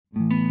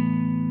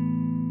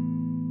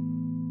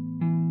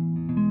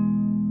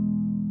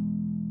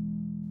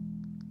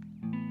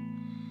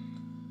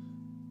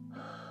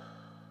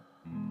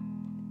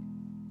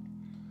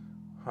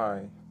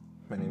Hi,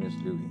 my name is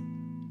Louis.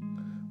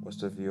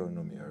 Most of you all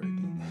know me already.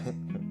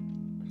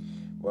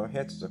 Well, I'm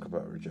here to talk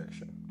about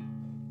rejection.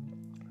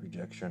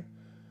 Rejection.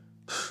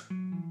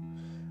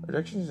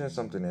 Rejection isn't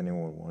something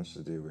anyone wants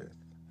to deal with.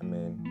 I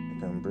mean, it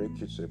can break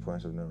you to a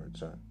point of no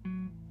return.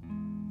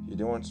 You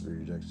don't want to be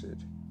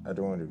rejected. I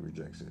don't want to be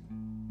rejected.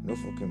 No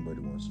fucking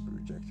body wants to be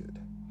rejected.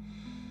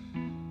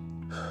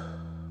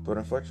 But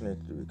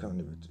unfortunately, we can't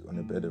live on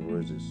a bed of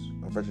roses.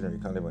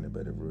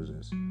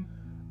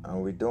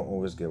 And we don't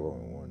always get what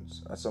we want.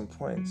 At some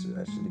point, we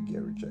actually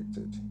get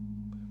rejected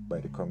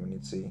by the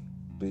community,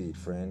 be it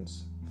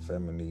friends,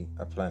 family,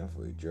 applying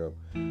for a job,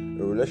 a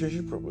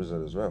relationship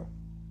proposal as well.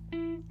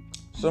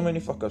 So many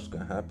fuck ups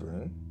can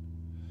happen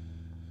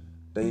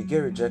that you get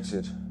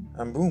rejected,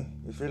 and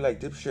boom, you feel like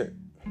dipshit.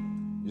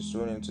 You're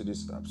thrown into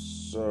this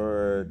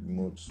absurd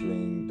mood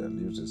swing that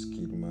leaves a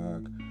skid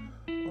mark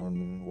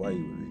on why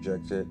you were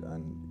rejected,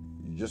 and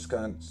you just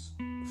can't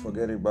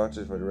forget about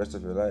it for the rest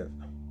of your life.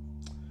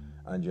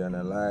 And you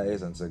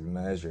analyze,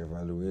 antagonize, you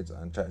evaluate,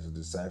 and try to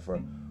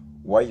decipher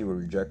why you were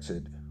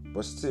rejected,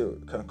 but still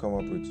can't come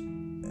up with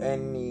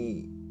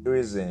any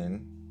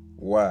reason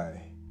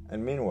why.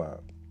 And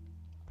meanwhile,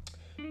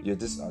 you're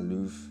this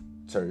aloof,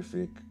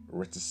 terrific,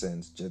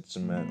 reticent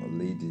gentleman or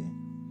lady,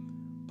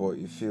 but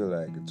you feel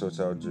like a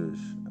total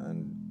douche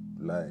and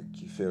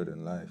like you failed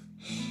in life.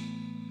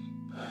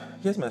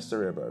 Here's my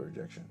story about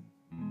rejection.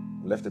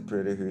 Left a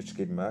pretty huge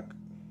skid mark.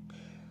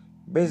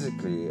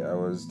 Basically, I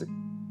wasn't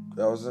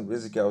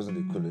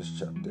the coolest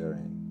chap there.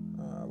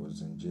 I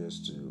was in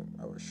GS2.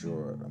 I was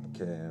short. I'm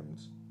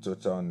camped.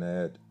 Total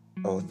nerd.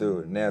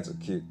 Although nerds are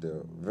cute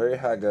though. Very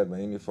haggard. My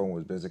uniform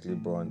was basically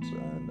burnt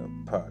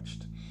and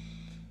patched.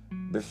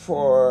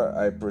 Before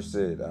I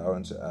proceed, I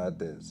want to add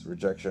this: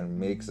 rejection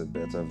makes a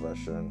better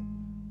version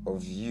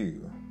of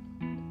you.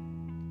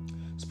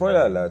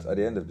 Spoiler alert: at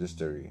the end of this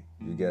story,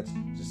 you get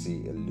to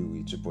see a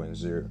Louis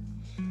 2.0.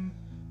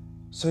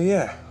 So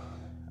yeah.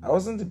 I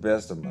wasn't the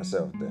best of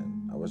myself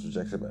then. I was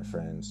rejected by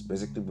friends,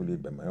 basically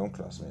bullied by my own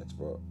classmates,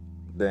 but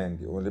then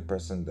the only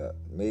person that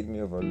made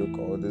me overlook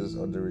all these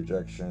other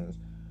rejections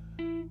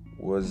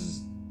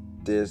was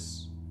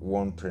this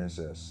one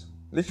princess.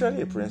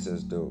 Literally a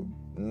princess though,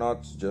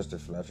 not just a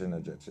flattering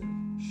adjective.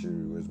 She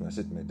was my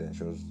seatmate then.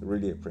 She was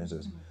really a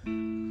princess.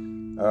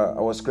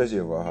 I was crazy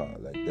over her,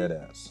 like dead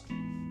ass.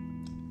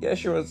 Yeah,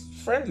 she was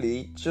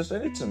friendly. She was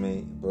friendly to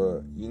me,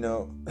 but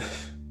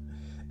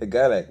a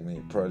guy like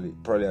me, probably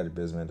at the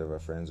basement of a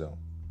friend zone.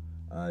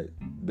 I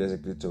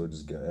basically told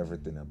this girl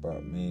everything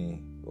about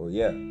me. Oh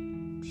yeah,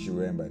 she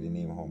went by the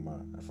name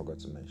Homer. I forgot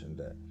to mention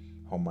that.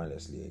 Homer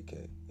Leslie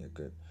AK. Yeah,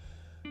 good.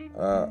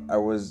 I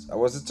was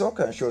the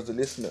talker and she was the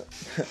listener.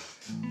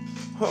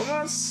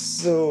 Homer was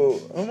so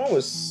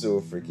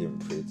freaking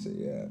pretty.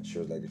 Yeah, she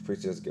was like the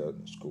prettiest girl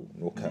in school.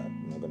 No cap,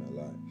 I'm not gonna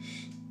lie.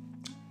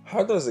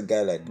 How does a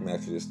guy like me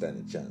actually stand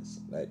a chance?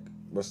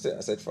 But still,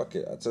 I said, fuck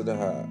it. I told her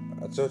how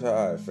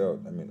I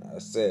felt. I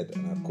said,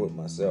 and I quote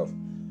myself,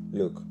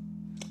 look,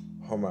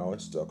 Homer, I want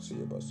to talk to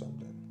you about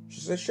something.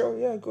 She said, sure,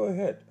 yeah, go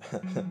ahead.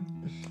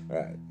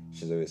 Right,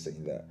 she's always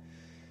saying that.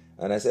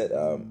 And I said,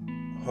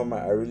 Homer,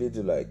 I really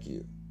do like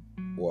you.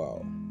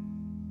 Wow.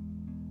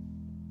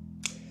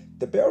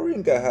 The bell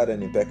ring I had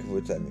an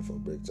impeccable timing for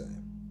break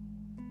time.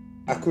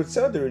 I could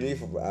tell the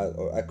relief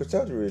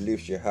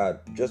she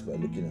had just by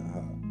looking at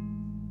her.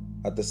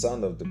 At the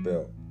sound of the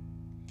bell.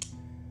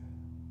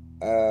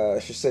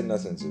 She said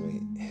nothing to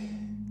me.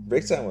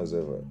 Break time was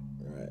over.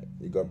 Right,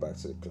 we got back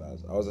to the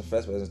class. I was the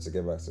first person to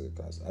get back to the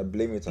class. I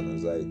blame it on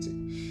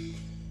anxiety.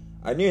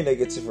 I knew a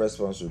negative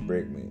response would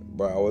break me,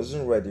 but I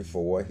wasn't ready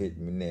for what hit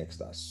me next.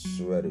 I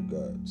swear to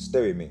God.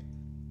 Stay with me.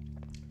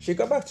 She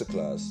got back to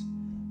class.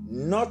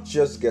 Not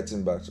just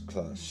getting back to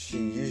class. She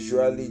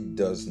usually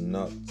does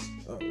not.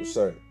 Not just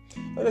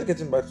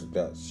getting back to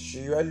class. She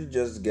usually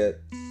just gets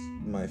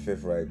my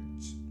favorite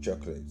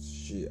chocolates.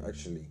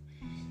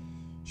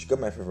 She got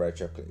my favorite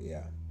chocolate,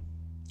 yeah.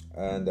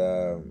 And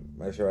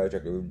my favorite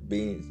chocolate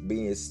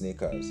being a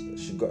Snickers.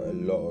 She got a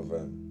lot of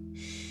them.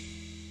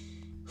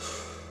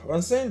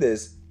 On saying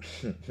this,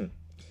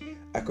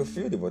 I could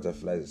feel the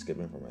butterflies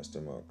escaping from my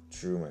stomach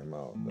through my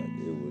mouth. Like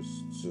it was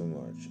too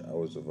much. I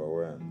was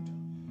overwhelmed.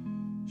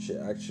 She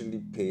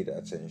actually paid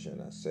attention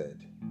and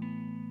said,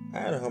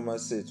 and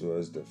Homer's seat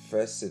was the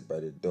first seat by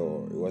the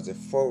door. It was a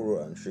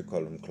 4-row and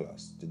 3-column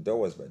class. The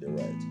door was by the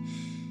right.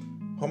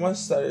 Homer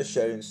started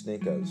sharing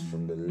Snickers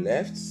from the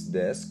first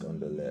desk on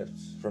the left,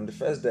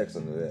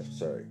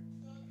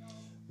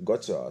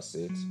 Got to our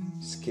seat,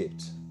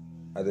 skipped.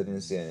 I didn't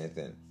see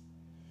anything.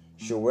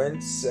 She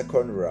went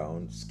second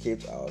round,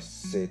 skipped our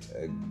seat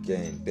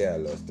again. There I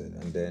lost it.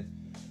 And then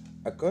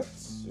it got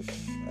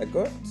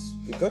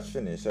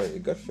finished,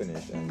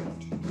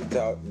 and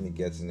without me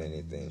getting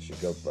anything, she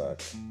got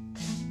back.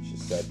 She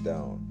sat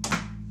down.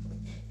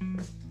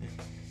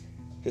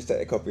 She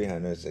started copying her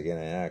notes again.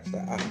 I asked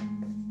her,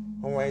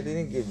 Homer, you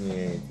didn't give me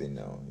anything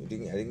now. I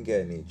didn't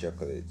get any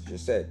chocolate. She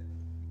said,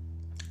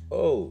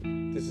 oh,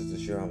 this is to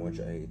show how much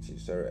I hate you.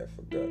 Sorry, I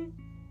forgot.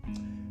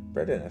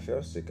 Brethren, I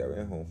felt sick. I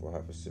went home for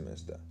half a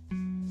semester.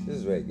 This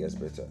is where it gets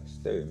better.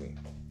 Stay with me.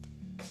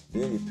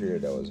 During the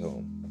period I was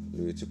home,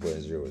 Louis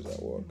 2.0 was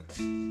at work.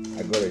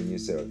 I got a new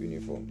set of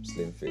uniform,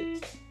 slim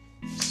fit.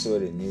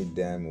 Sewed a new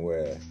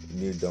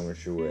new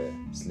dormitory wear,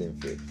 slim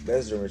fit.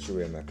 Best dormitory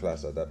wear in my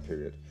class at that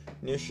period.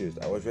 New shoes.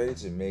 I was ready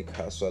to make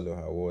her swallow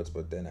her words,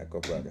 but then I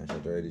got back and she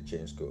had already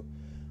changed school.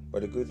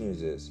 But the good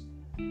news is,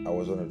 I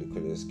was one of the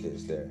coolest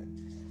kids there.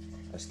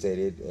 I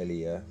stated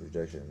earlier,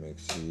 rejection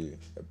makes you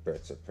a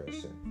better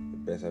person, a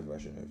better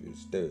version of you.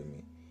 Stay with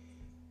me.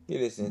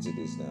 You're listening to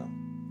this now.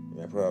 You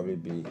might probably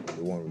be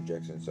the one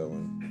rejecting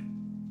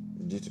someone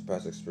due to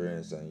past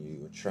experience, and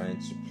you're trying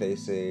to play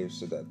safe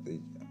so that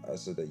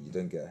you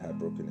don't get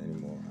heartbroken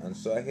anymore. And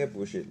so I hear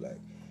bullshit like,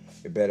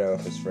 you're better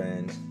off as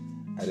friends.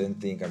 I don't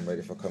think I'm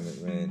ready for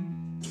commitment.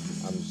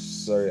 I'm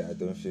sorry, I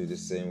don't feel the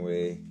same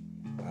way.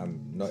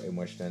 I'm not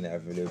emotionally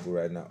available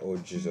right now. Oh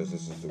Jesus,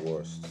 this is the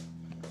worst.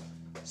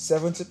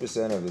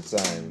 70% of the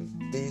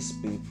time, these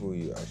people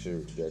you actually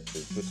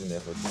rejected put in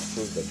effort to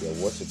prove that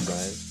they're worth your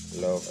time,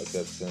 love,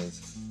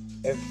 acceptance,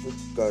 every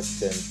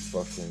goddamn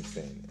fucking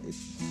thing.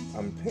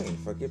 I'm paying,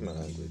 forgive my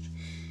language.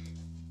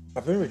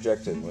 I've been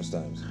rejected most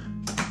times.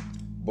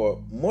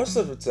 But most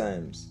of the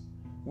times,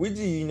 with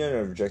the union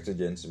of rejected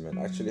gentlemen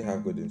actually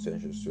have good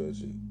intentions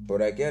towards you.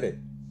 But I get it.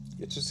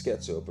 You're too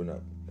scared to open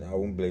up. And I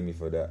won't blame you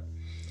for that.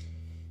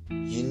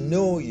 You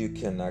know you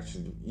can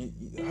actually...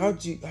 How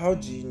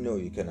do you know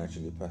you can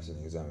actually pass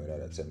an exam without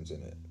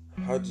attempting it?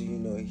 How do you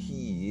know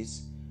he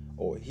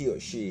or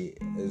she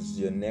is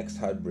your next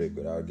heartbreak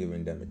without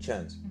giving them a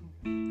chance?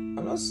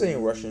 I'm not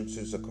saying rushing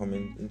to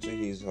succumbing into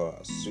his or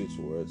her sweet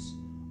words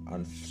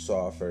and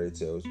sour fairy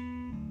tales,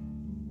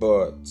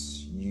 but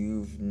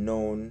you've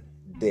known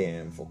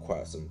them for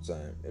quite some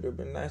time. It would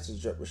be nice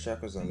to drop the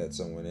shackles and let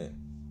someone in.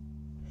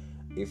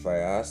 If I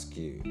ask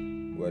you,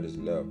 what is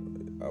love?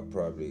 I'll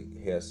probably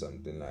hear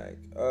something like,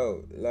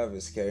 oh, love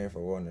is caring for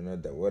one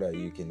another. What are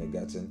you,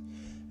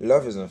 kindergarten?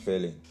 Love is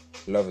unfailing.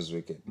 Love is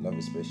wicked. Love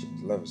is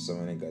patient. Love is so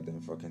many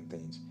goddamn fucking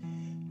things.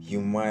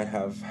 You might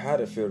have had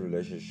a failed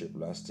relationship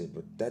last year,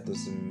 but that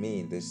doesn't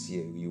mean this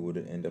year you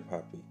wouldn't end up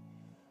happy.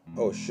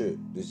 Oh shit,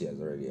 this year has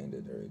already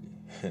ended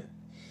already.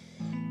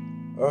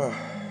 Oh,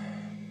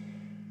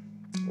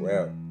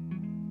 well,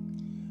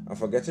 and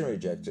for getting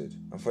rejected,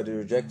 and for the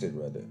rejected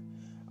rather,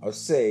 I'll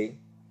say,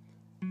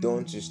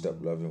 don't you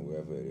stop loving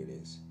whoever it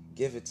is.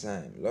 Give it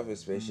time. Love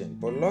is patient,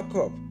 but lock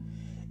up.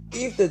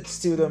 If they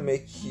still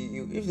make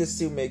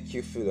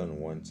you feel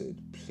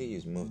unwanted,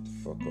 please move the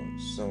fuck on.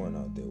 Someone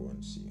out there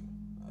wants you.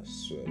 I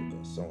swear to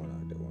God, someone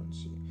out there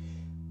wants you.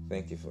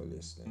 Thank you for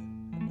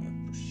listening, and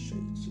I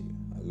appreciate you.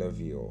 I love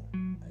you all.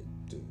 I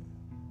do.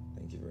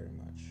 Thank you very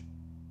much.